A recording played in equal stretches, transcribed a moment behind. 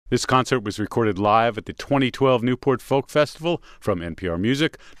This concert was recorded live at the 2012 Newport Folk Festival from NPR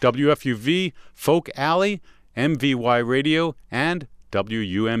Music, WFUV, Folk Alley, MVY Radio, and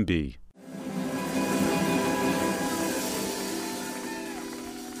WUMB.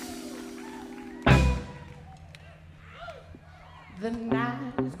 The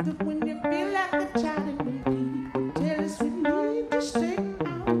night is good when you feel like a child and when people tell us we need to stay out.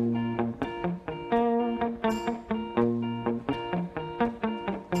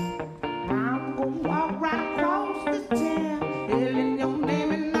 I'm gonna walk right across the town, yelling your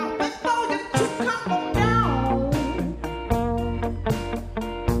name and all before you two come on down.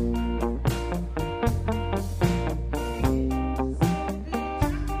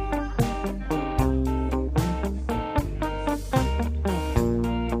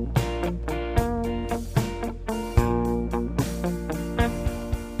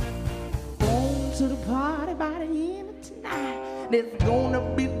 To the party by the end of tonight. There's gonna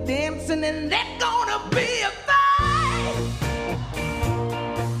be dancing and there's gonna be a fight.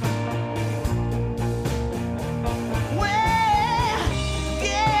 Well,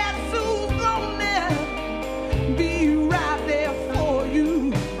 guess who's gonna be right there for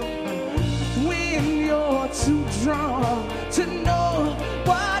you when you're too drunk to know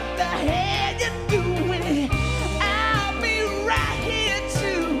what the hell you're doing. I'll be right here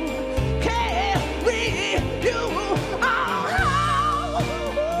to carry you on.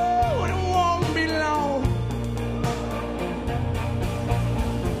 It won't be long.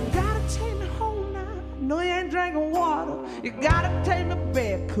 Gotta take me home now. No, you ain't drinking water. You gotta take me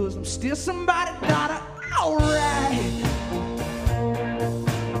back, 'cause I'm still somebody's daughter. Alright.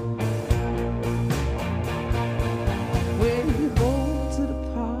 When you go to the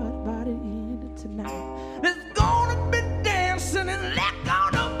party by the end of tonight, there's gonna be dancing and there's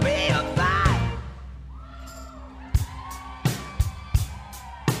gonna be a fight.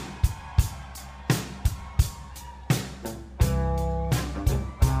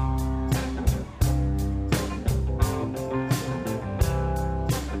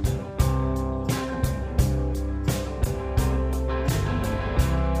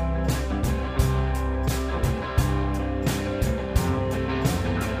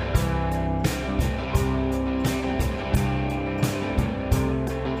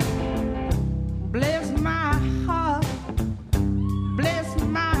 Bless my heart, bless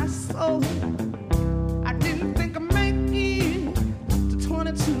my soul. I didn't think I'd make it to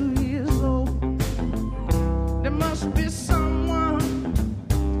 22 years old. There must be someone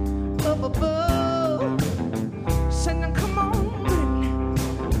up above saying, come on, Brittany.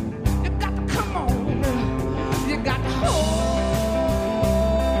 You got to come on. You got to hold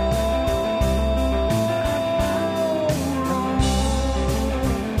on.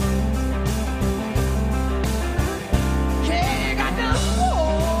 Hey, you got to hold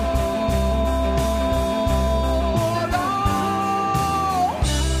on.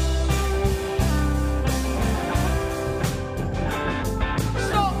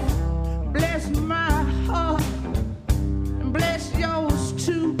 So bless my heart and bless yours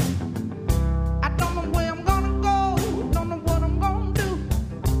too. I don't know where I'm gonna go, don't know what I'm gonna do.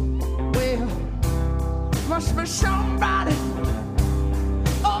 Well, must be somebody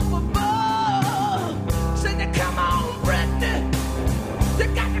up above saying, come on, Brittany. You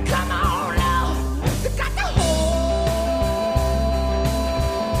got to come on now. You got to hold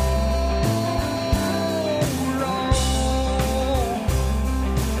on.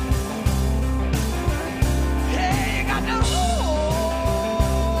 Hey, you got to hold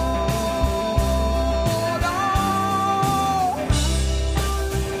on.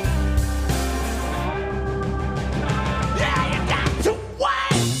 Yeah, you got to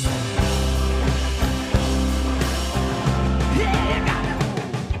wait. Yeah, you got to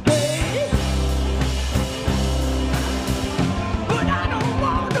wait.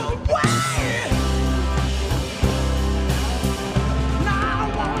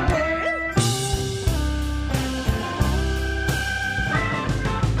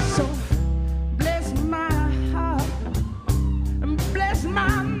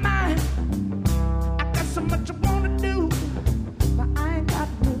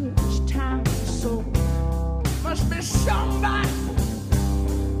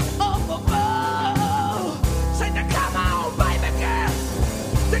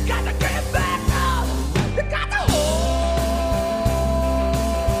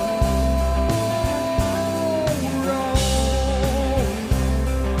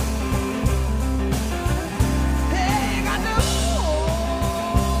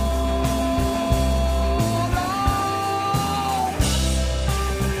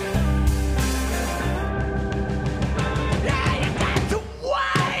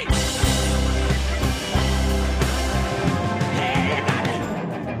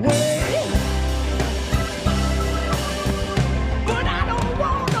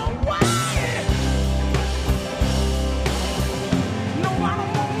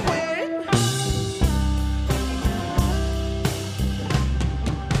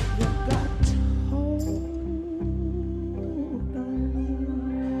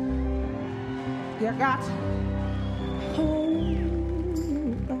 got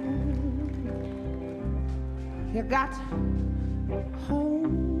hold on. You got hold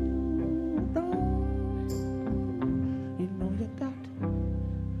on. You know you got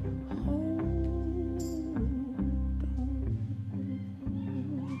hold on.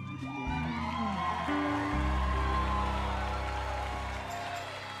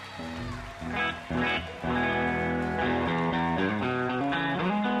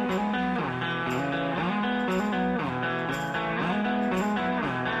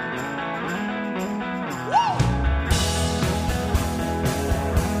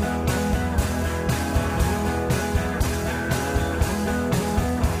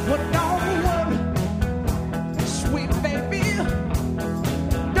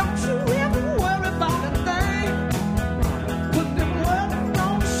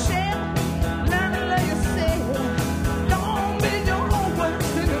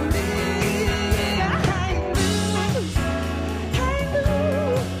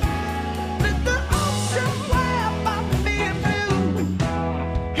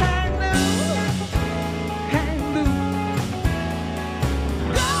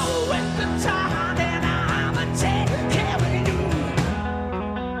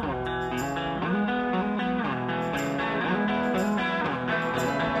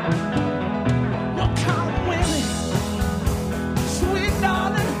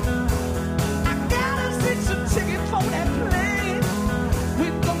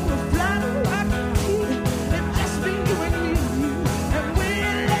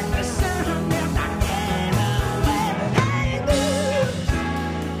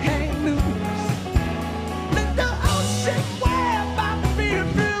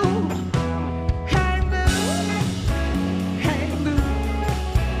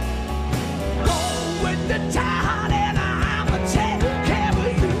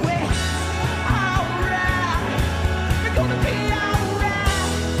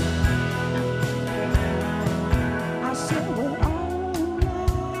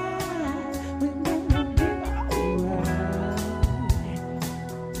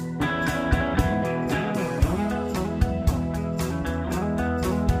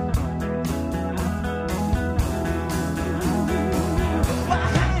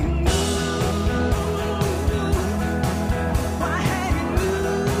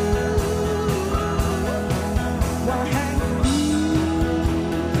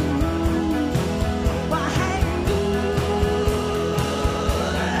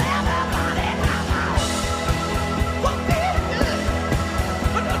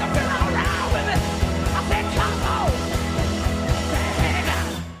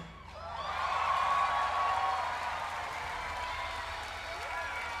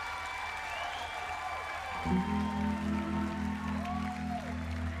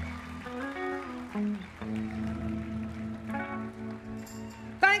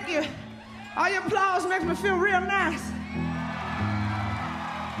 Thank you. All your applause makes me feel real nice.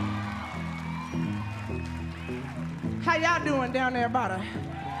 How y'all doing down there by the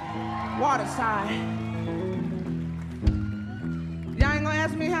water side? Y'all ain't gonna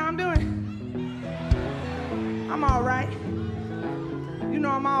ask me how I'm doing? I'm all right. You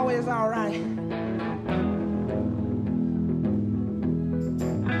know I'm always all right.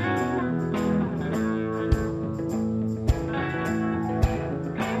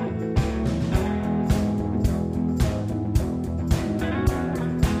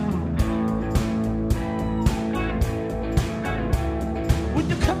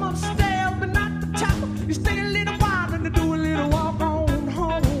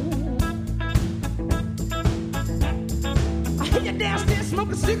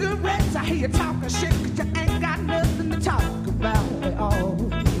 Smoking cigarettes, I hear you talking shit, 'cause you ain't got nothing to talk about at all.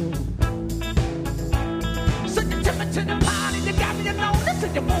 So you took me to the party, you got me alone, you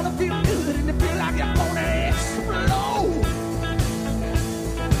said you wanna feel good, and you feel like you wanna explode.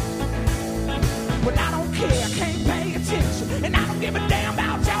 Well, I don't care, I can't pay attention, and I don't give a damn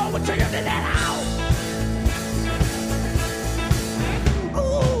about y'all until you let that out.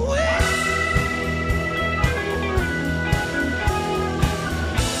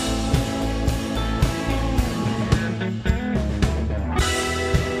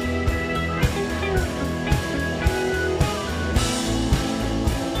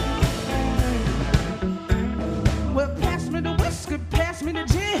 Pass me the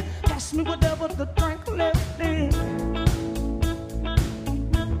gin, pass me whatever the drink left in.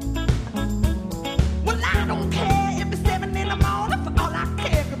 Well, I don't care if it's 7 in the morning, for all I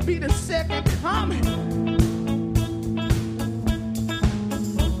care could be the second coming.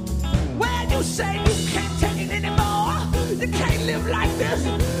 Well, you say you can't take it anymore, you can't live like this.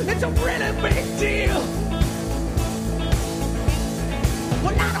 It's it's a really big deal.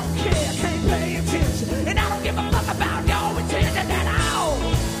 Well, I don't care, can't pay attention, and I don't give a fuck about your intention at all.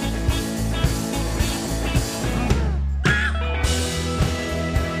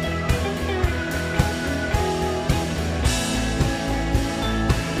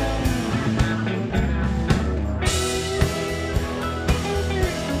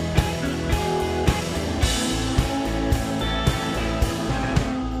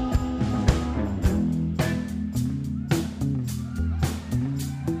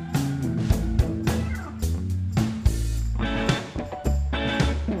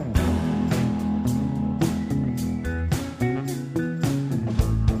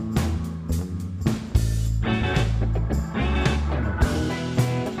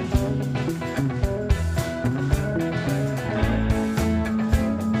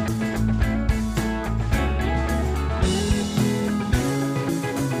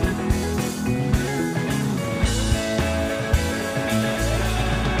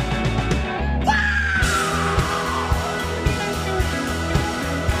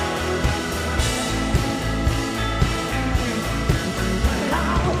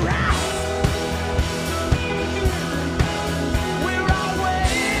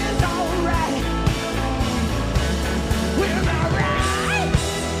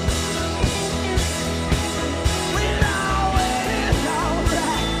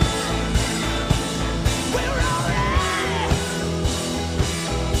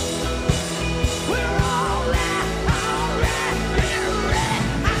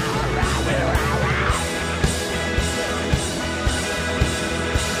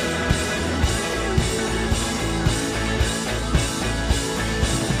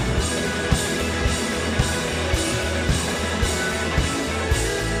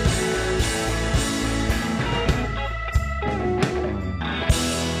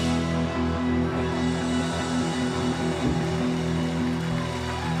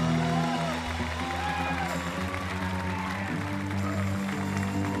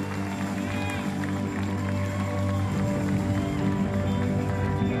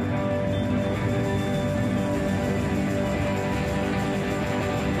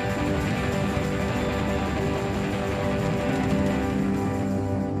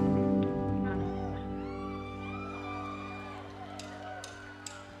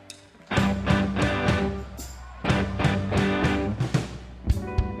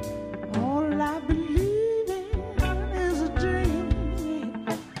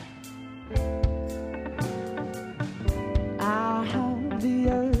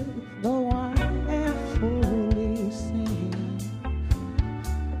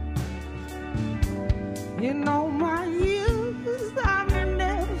 In all my years, I've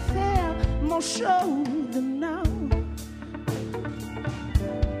never felt more sure than now.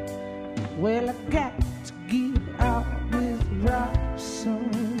 Well, I got to get out this rock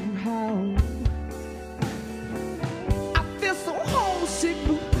somehow. I feel so homesick,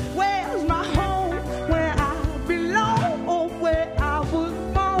 but where's my home? Where I belong, or where I was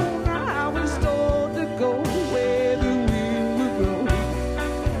born? I was told to go where the wind would blow,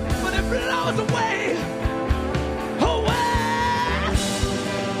 but it blows away.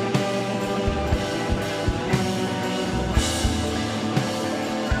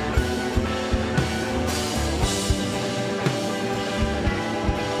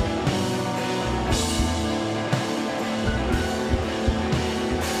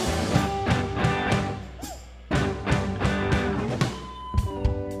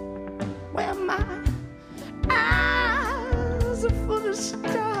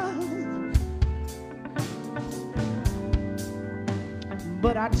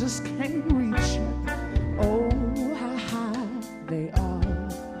 But I just can't reach, oh, how high they are.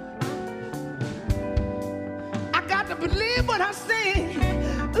 I got to believe what I say.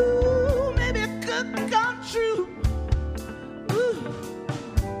 Ooh, maybe it could come true. Ooh.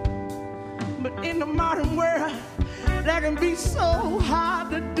 But in the modern world, that can be so hard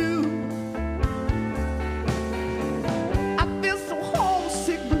to do.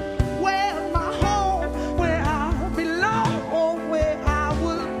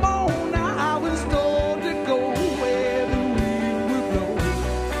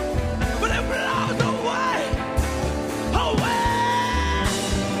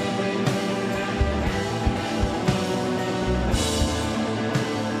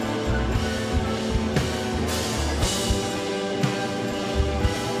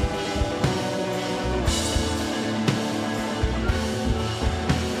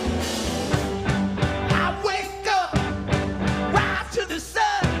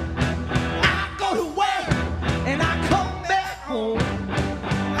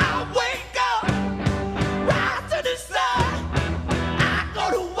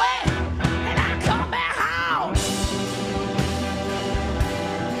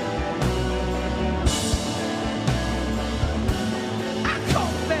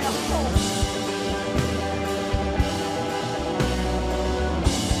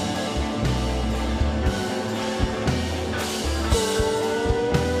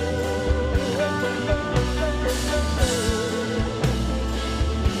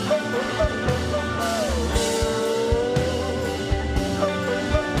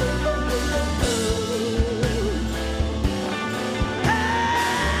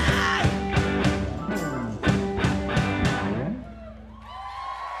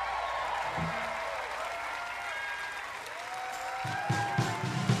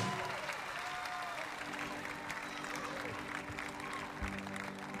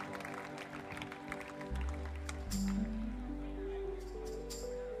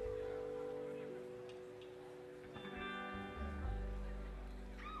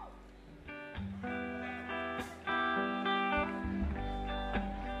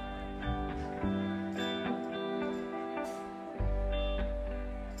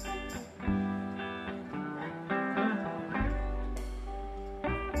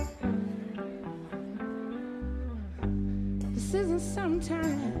 this isn't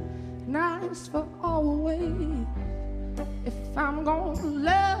sometime nice for always. If I'm gonna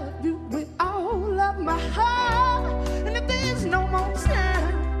love you with all of my heart, and if there's no more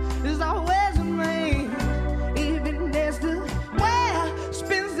time, there's always a rain. Even there's the where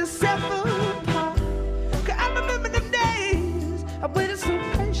spins the separate apart. 'Cause I remember the days I waited so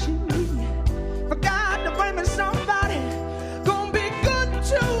patiently for God to bring me somebody gonna be good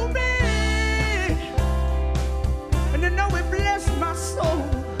to me, and you know it blessed my soul.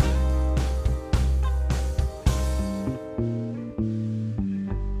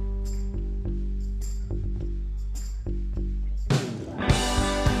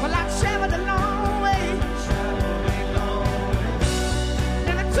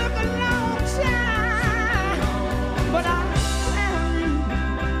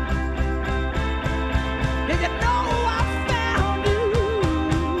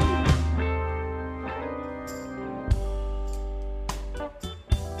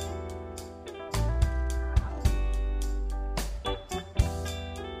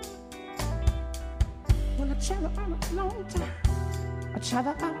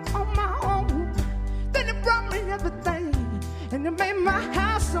 Travel out on my own, then it brought me everything, and it made my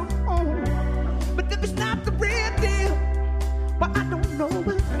house a home. But if it's not the real deal, well, I don't know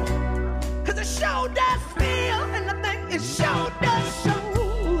it, 'cause it sure does feel, and I think it sure does show.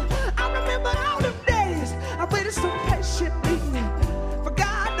 I remember all them days I waited so patiently for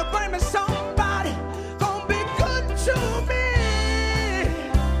God to bring me somebody gonna be good to me,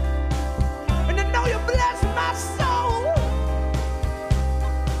 and you know you bless my soul.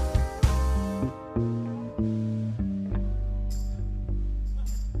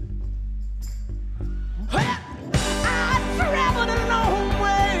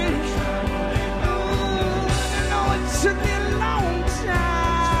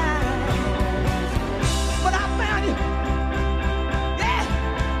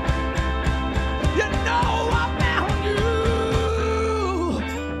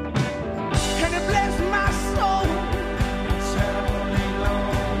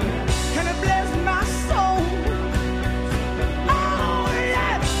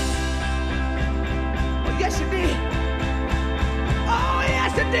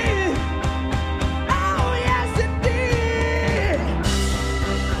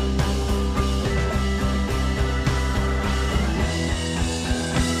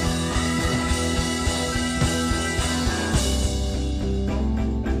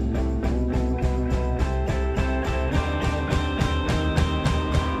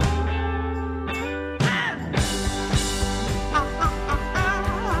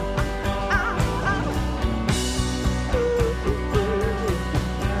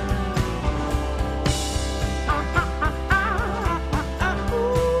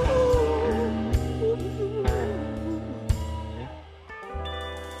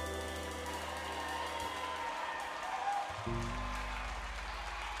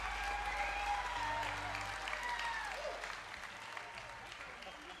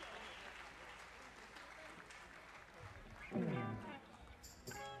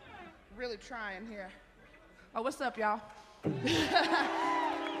 Really trying here. Oh, what's up, y'all?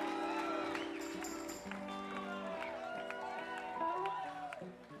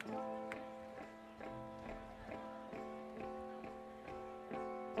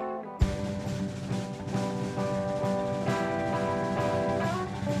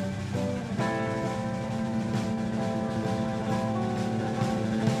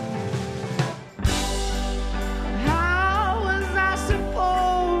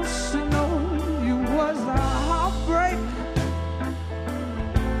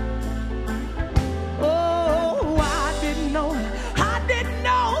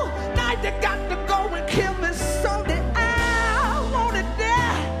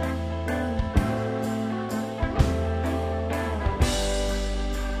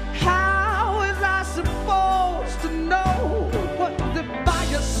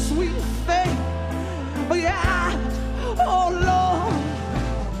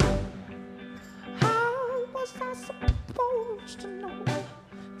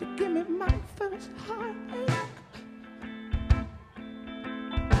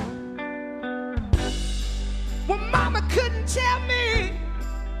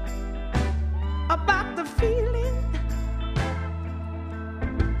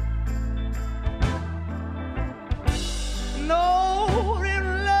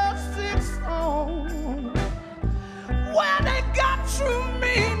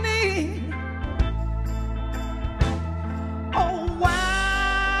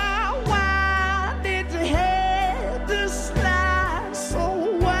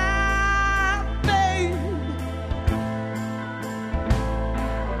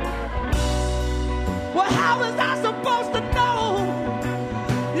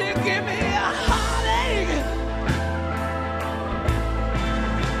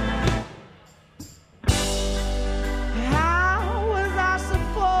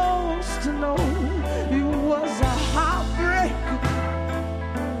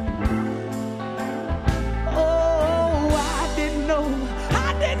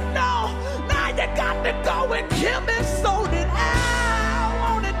 to go and kill me so that I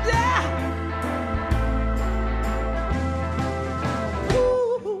wanna die.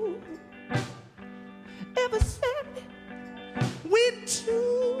 Ooh, ever said we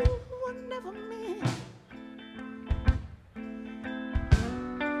two were never meant.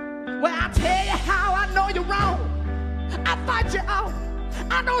 Well, I'll tell you how I know you're wrong. I fight you out.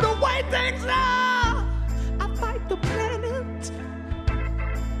 I know the way things are. I fight the planet.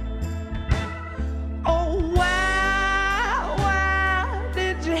 Oh, why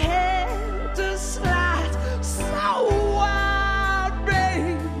did you have to slide so wild,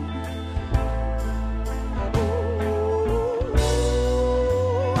 babe? Ooh,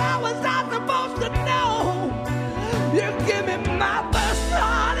 how was I supposed to know? You give me my first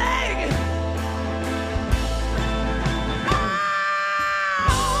heartache.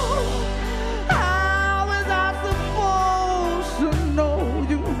 How was I supposed to know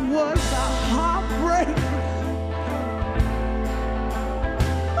you was a heartbreak?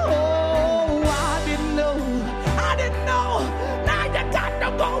 Oh, I didn't know. I didn't know. Now you got to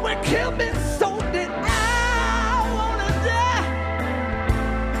go and kill me so that I wanna die.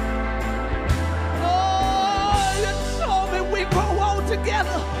 Oh, you told me we grow old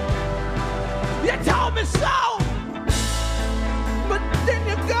together. You told me so. But then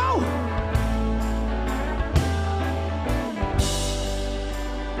you go.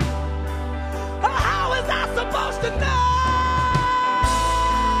 How was I supposed to know?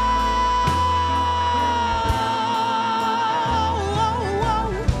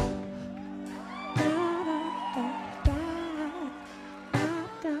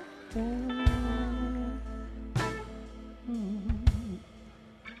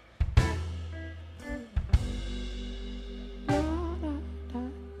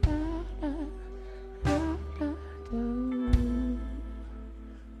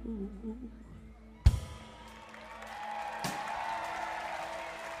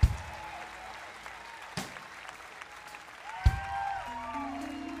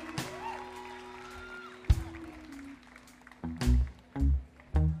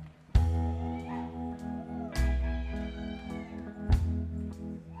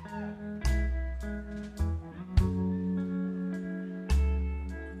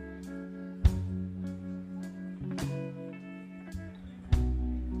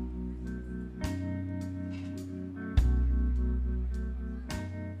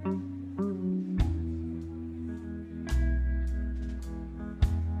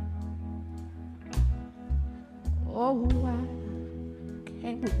 Oh, why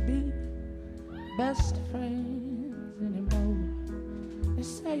can't we be best friends anymore? They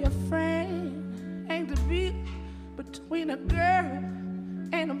say a friend ain't to be between a girl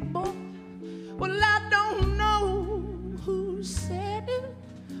and a boy. Well, I don't know who said it.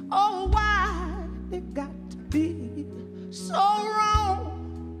 Oh, why it got to be so wrong?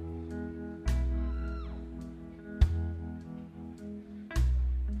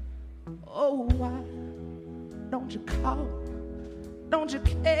 Oh, why don't you call? Don't you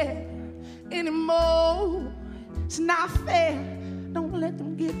care anymore? It's not fair. Don't let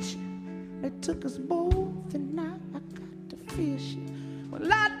them get you. They took us both, and now I got to fix you. Well,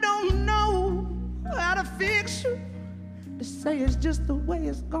 I don't know how to fix you. They say it's just the way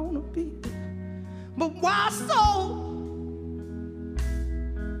it's gonna be. But why so?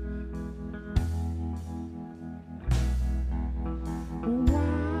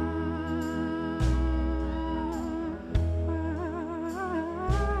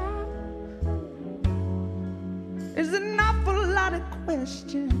 It's an awful lot of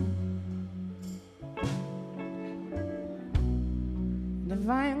questions. And if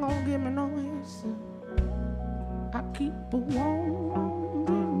I ain't gonna give me no answer, I keep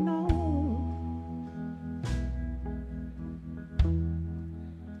wondering on.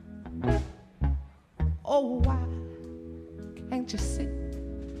 Oh, why can't you see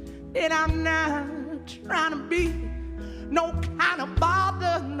that I'm not trying to be no kind of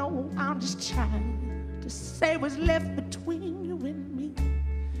bother? No, I'm just trying to say what's left between you and me,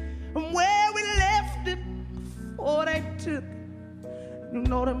 and where we left it before they took it. You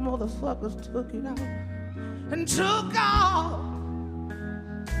know them motherfuckers took it out and took off.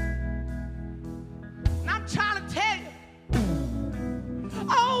 And I'm trying to tell you,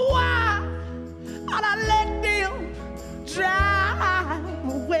 oh, why ought I let them drive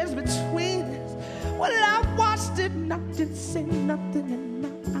what's between us? Well, I watched it and I didn't say nothing, and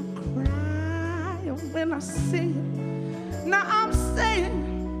now I cry when I see it. Now I'm saying,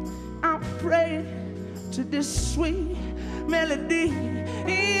 I'm praying to this sweet melody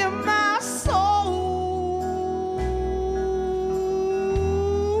in my soul.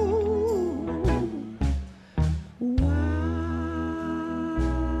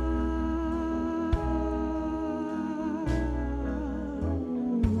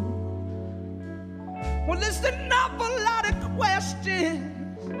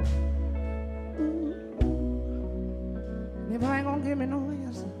 And if I ain't gonna give me no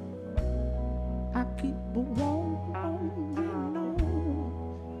answer, I keep on.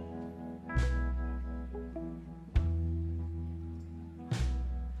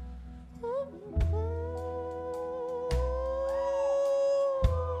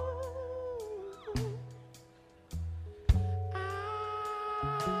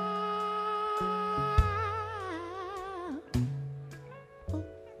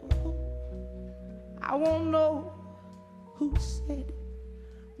 I won't know who said it,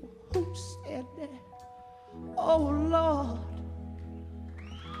 who said that. Oh Lord.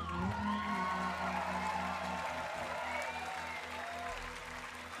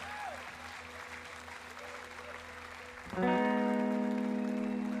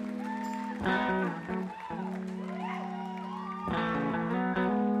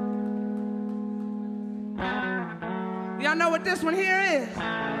 Y'all know what this one here is?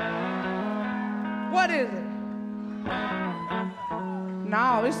 What is it?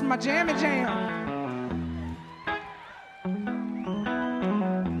 No, this is my jammy jam.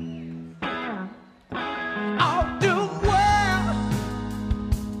 All the world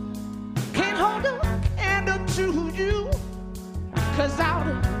can't hold a candle to you, 'cause all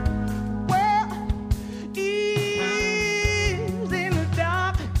the world is in the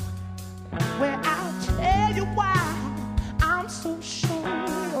dark. Well, I'll tell you why I'm so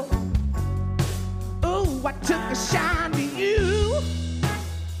sure. Ooh, I took a shine to you.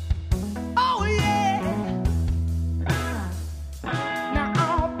 Oh yeah. Now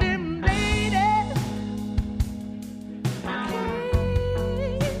all them ladies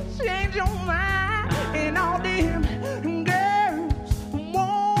can't change your mind, and all them girls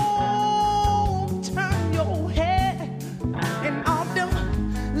won't turn your head, and all them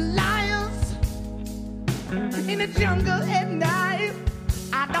lions in the jungle at night.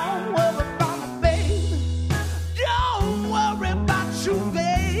 I don't worry about my baby. Don't worry about you,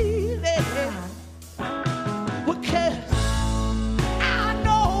 baby. Because I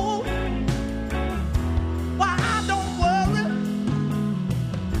know why I don't worry,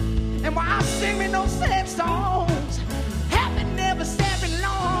 and why I sing me no sad songs. Happy never sad been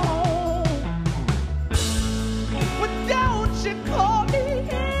long. But don't you call me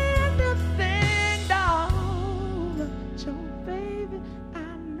anything, dog. Your baby, I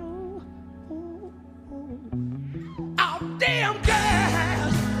know. Oh, damn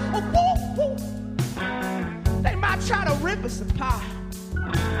girls. Oh, woo, woo. They might try to rip us apart,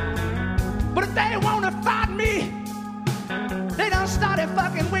 but if they wanna fight me, they done started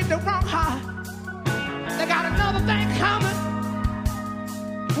fucking with the wrong heart. They got another thing coming,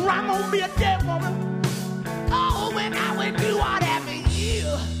 or I'm gonna be a dead woman. Oh, when I would do whatever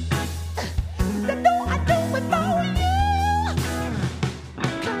you do, I do it for you.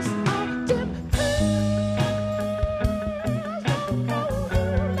 'Cause all them girls don't know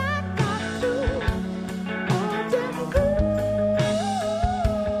you like I do. All them girls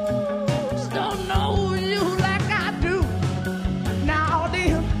don't know you like I do. Now all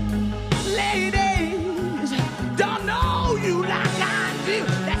them ladies don't know you like I do.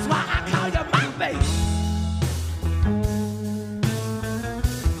 That's why I call you my baby.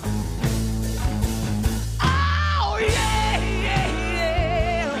 Oh yeah, yeah,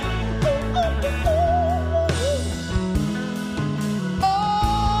 yeah. Ooh, ooh, ooh, ooh. Oh,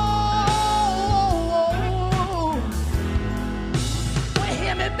 well,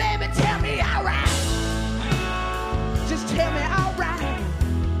 hear me, baby, tell me alright. Just tell me alright.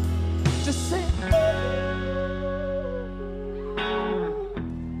 Just say ooh.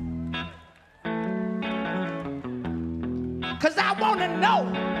 'Cause I wanna know,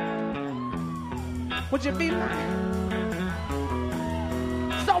 would you be mine?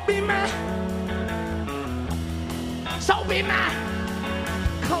 So be mine. So be mine.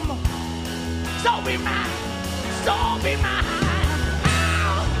 Come on. So be mine. So be mine.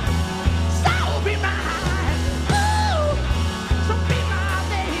 Oh, so be mine. Ooh, so be my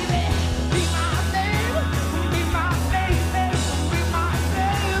baby. Be my baby. Be my baby. Be my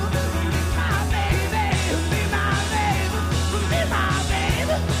baby. Be my baby. Be my baby. Be my baby. Be my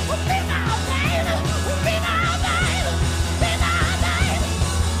baby. Be my baby. Be my baby.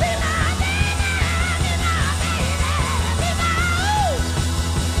 Be my baby. Be my baby. Be my ooh.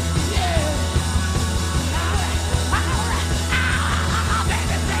 Yeah. All right. All right. Oh,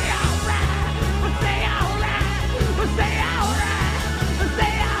 baby, say all right. Say all right. Say all right.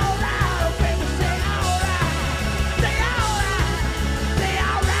 Say all right. Oh, baby, say all right. Say all right. Say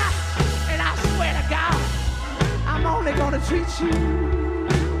all right. And I swear to God, I'm only gonna treat you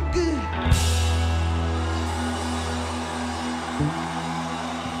good.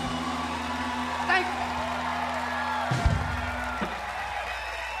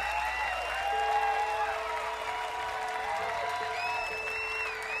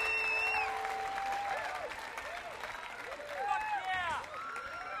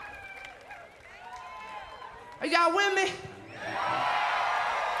 Are y'all with me?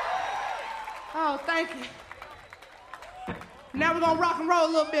 Oh, thank you. Now we're gonna rock and roll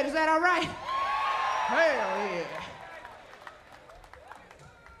a little bit. Is that all right? Hell yeah.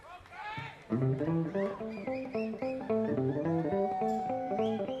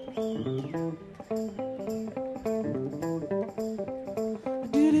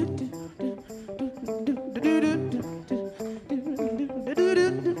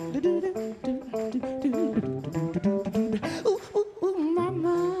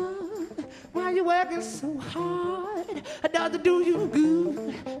 So hard, does it do you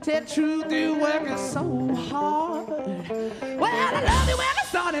good? Tell the truth, you working so hard. Well, I love you when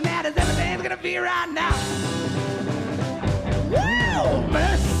it's on and matters. Everything's gonna be right now. Whoa,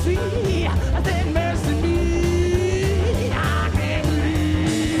 mercy, I said mercy me. I can't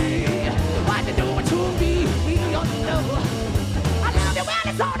believe what you doing to me. Oh no, I love you when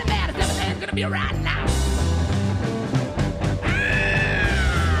it's on and matters. Everything's gonna be right now.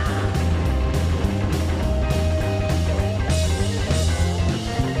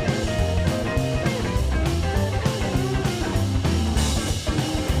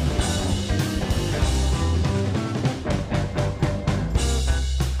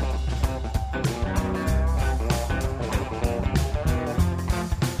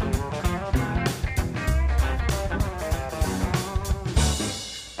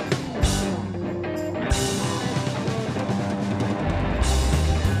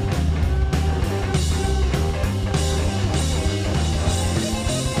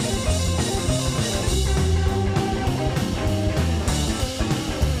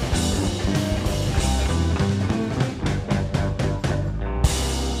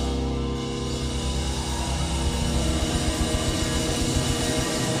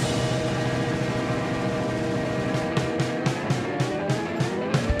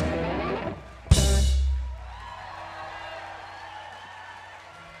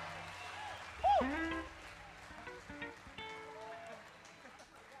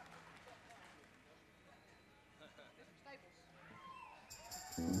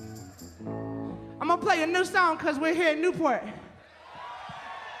 I'm gonna play a new song because we're here in Newport.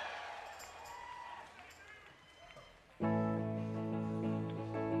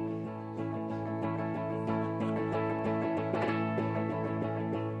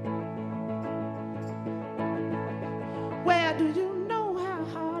 Well, do you know how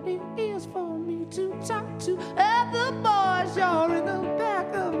hard it is for me to talk to other boys? You're in the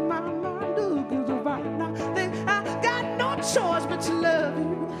back of my mind, because right now I got no choice but to love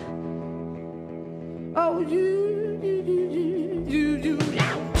you. Oh, you.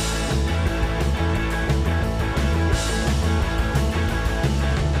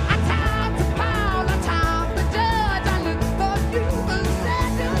 I time to fall, I time to judge. I look for you and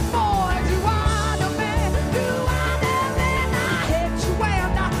said you boys. You are the man, you are the man. I hate you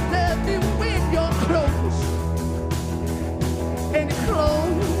and I love you when you're close. And you're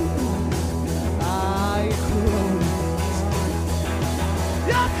close. You're close.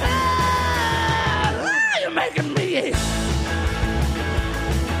 You're close. You're making me itch.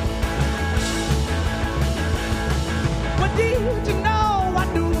 But did you know I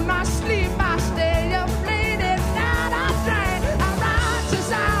do not sleep? I stay up late at night. I drink, I write your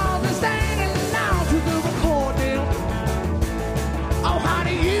songs and sing it loud to the recording. Oh,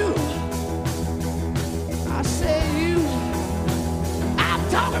 honey, you. I say you. I'm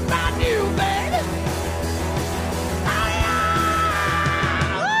talking about you, baby. Oh,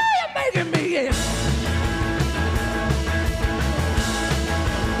 yeah. Oh, you're making me itch.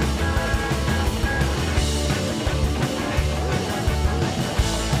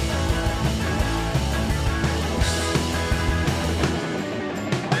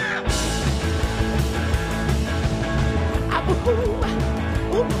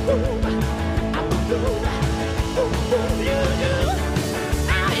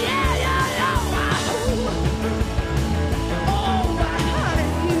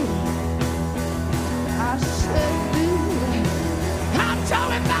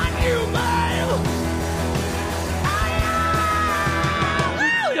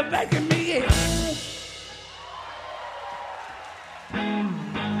 Making me itch.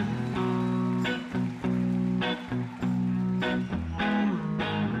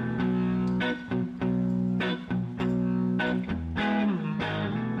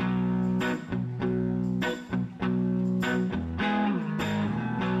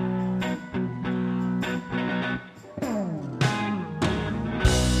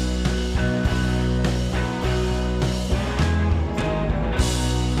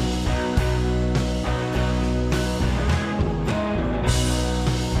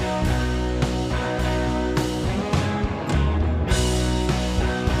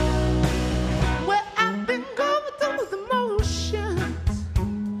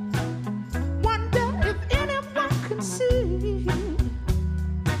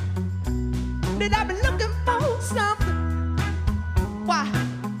 that I've been looking for something. Why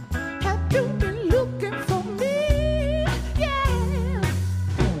have you been looking for me? Yeah.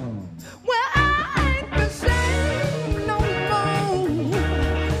 Well, I ain't the same no more.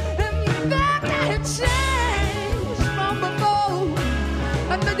 In fact, I had changed from before.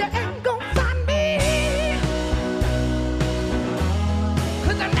 I know you ain't gonna find me,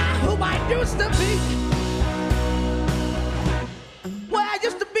 'cause I'm not who I used to be. Well, I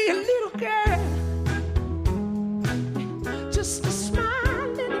used to be a little girl, just a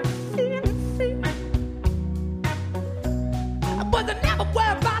smiling and feeling free. But I never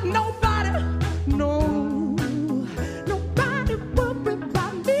worried about nobody, no, nobody worried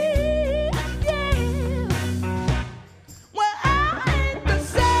about me, yeah. Well, I ain't the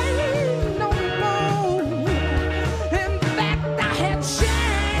same no more. In fact, I had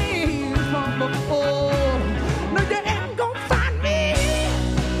changed from before. No, you ain't gonna find me,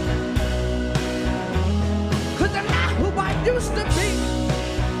 'cause I'm not who I used to be.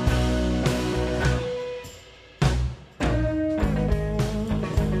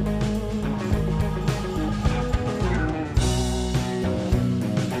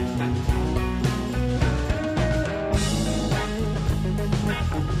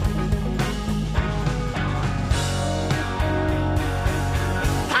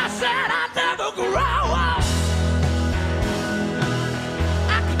 I said I'd never grow up.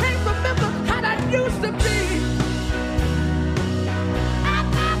 I can't remember how I used to be. I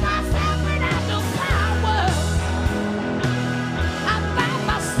found myself without the power. I found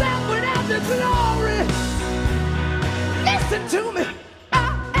myself without the glory. Listen to me. I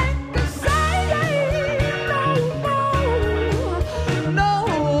ain't the same no more. No.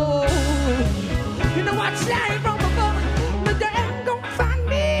 You know I changed from before, but they ain't gonna find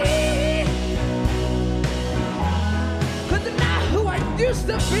me, 'cause I'm not who I used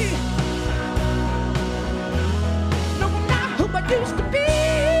to be. No, I'm not who I used to be.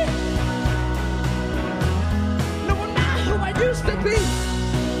 No, I'm not who I used to be.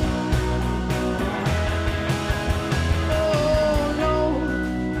 Oh no.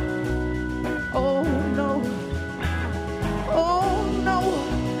 Oh no. Oh no.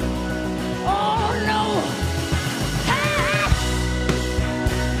 Oh no. Hey!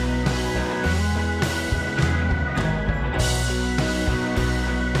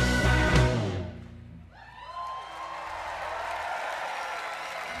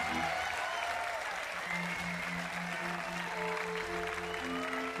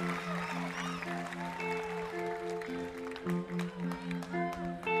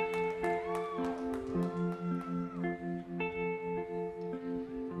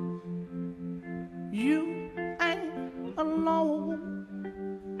 You ain't alone,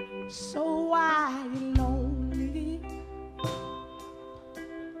 so why you lonely?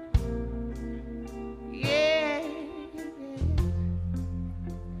 Yeah.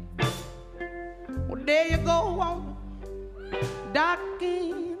 Well, there you go on dark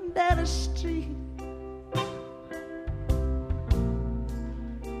end of the street.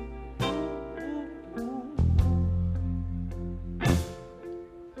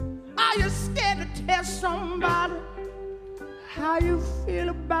 Are you scared to tell somebody how you feel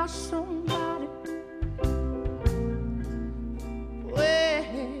about somebody? Well,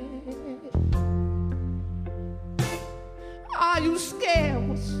 are you scared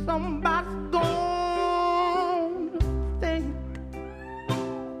what somebody's gonna think?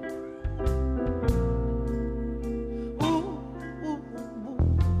 Ooh, ooh, ooh.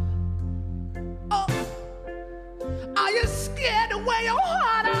 Oh, are you scared to wear your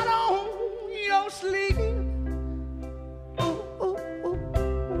heart out on your sleeve? Ooh, ooh, ooh,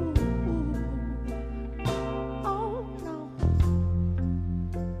 ooh. Oh no.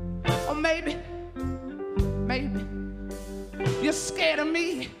 Or maybe you're scared of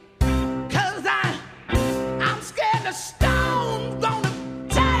me, 'cause I'm scared the stone's gonna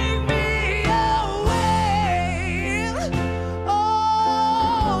take me away.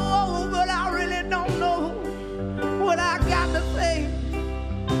 Oh, but I really don't know what I got to say.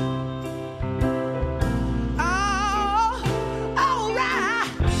 Oh, all right,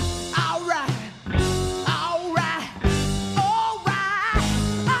 all right, all right, all right,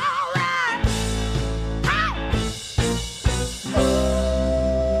 all right. Hey!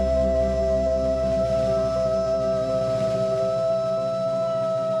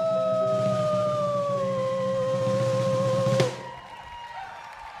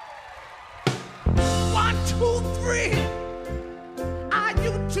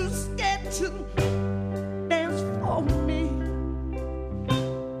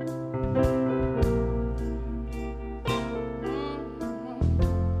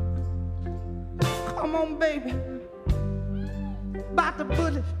 Come on, baby. Bite the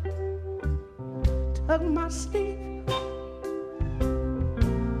bullet. Tug my sleeve.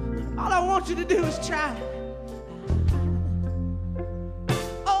 All I want you to do is try.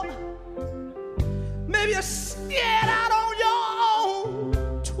 Oh, maybe you're scared out on your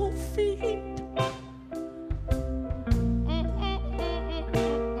own 2 feet.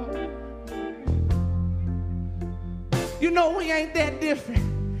 You know we ain't that different,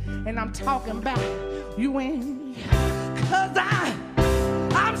 and I'm talking about you and me. 'Cause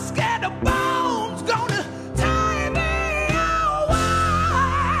I'm scared the bones gonna tie me away.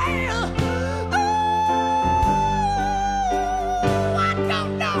 Oh, I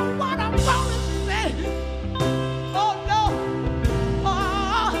don't know what I'm gonna say. Oh no, oh,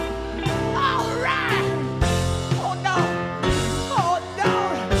 all right. Oh no, oh no,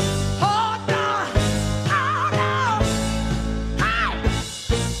 oh no, oh no. Hey.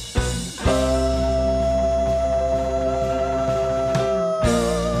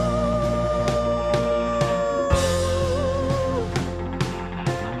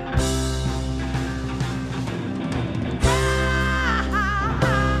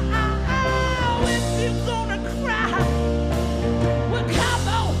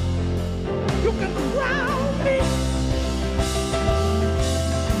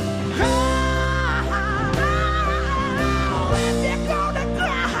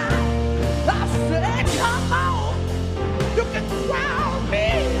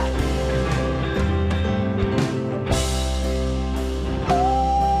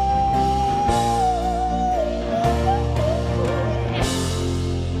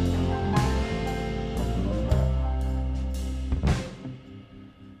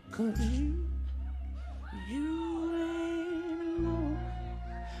 Cause you ain't alone,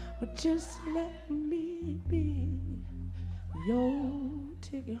 but just let me be your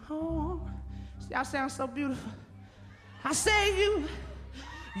ticket home. See, I sound so beautiful. I say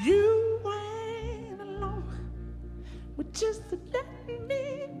you ain't alone, but just let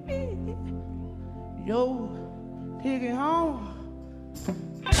me be your ticket home.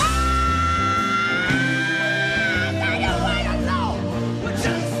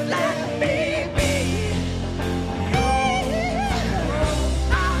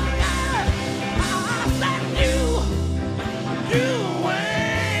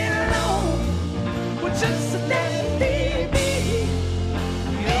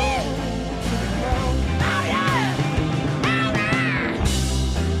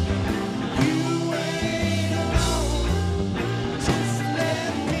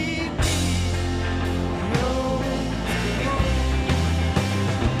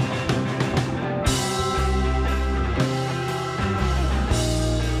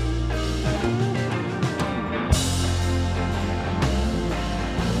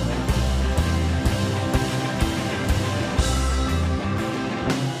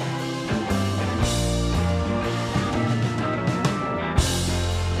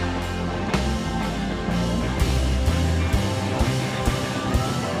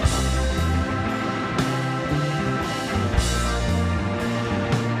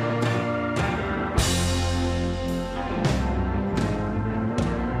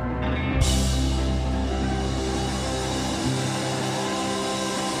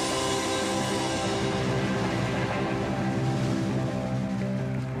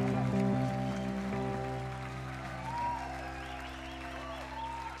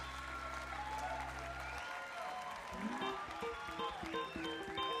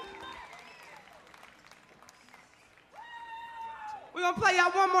 We're gonna play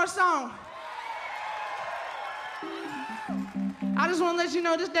y'all one more song. I just wanna let you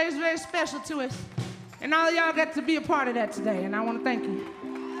know this day is very special to us. And all of y'all got to be a part of that today, and I wanna thank you.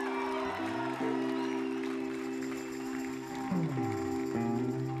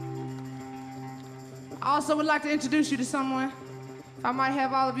 I also would like to introduce you to someone, if I might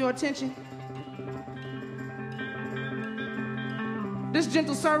have all of your attention. This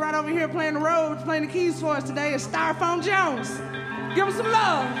gentle sir right over here playing the Rhodes, playing the keys for us today is Styrofoam Jones. Give him some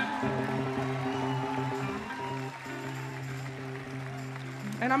love.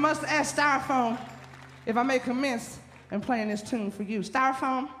 And I must ask Styrofoam if I may commence in playing this tune for you.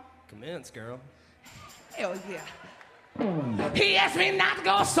 Styrofoam? Commence, girl. Hell yeah. He asked me not to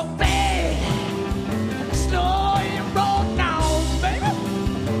go so bad. Slow and roll down, baby.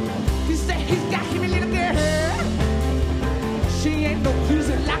 He said he's got him a little girl. She ain't no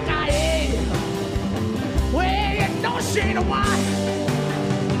cruiser like I am. Well, you know she ain't a wife.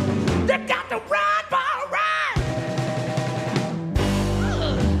 They got to ride by ride.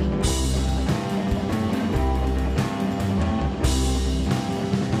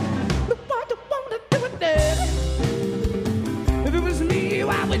 What you wanna do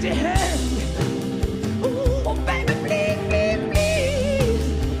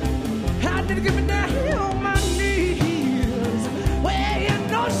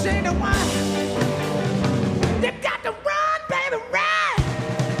no shade of wine. You got to run, baby, run.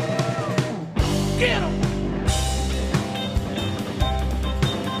 Get 'em.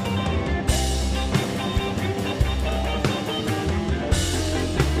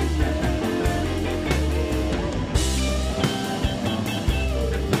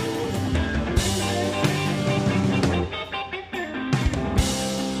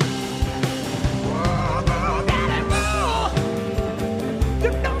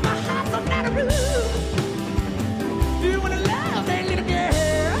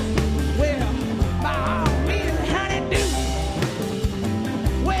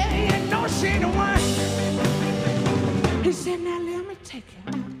 He said, now let me take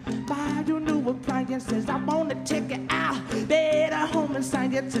you out. Buy your new appliances. I wanna take you out. Bed at home and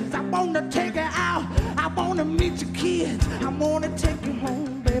sciences. I wanna take you out. I wanna meet your kids. I wanna take you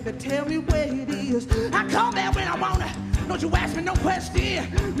home, baby. Tell me where it is. I come there when I wanna. Don't you ask me no question.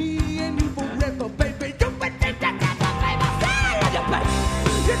 Me and you forever, baby. You would think that that's the way my side of you, baby.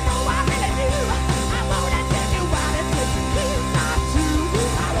 You know I really do. I wanna take you out and take you inside too.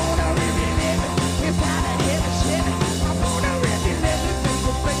 I wanna really live it inside a heavy Chevy. I wanna really live it,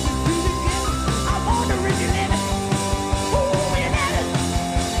 baby, baby, do it again. I wanna really live it. Ooh, we live it.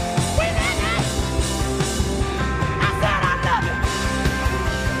 We live it. I said I love it.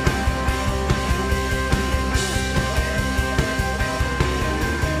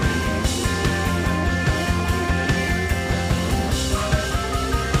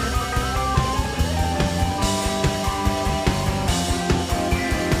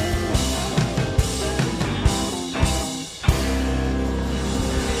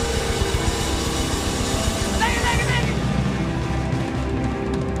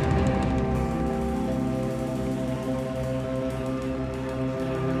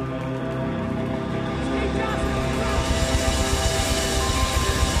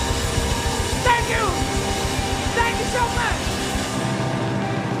 Thank you. Thank you so much.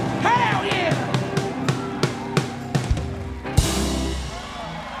 Hell yeah.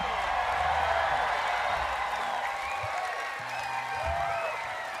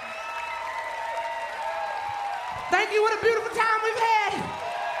 Thank you. What a beautiful time we've had.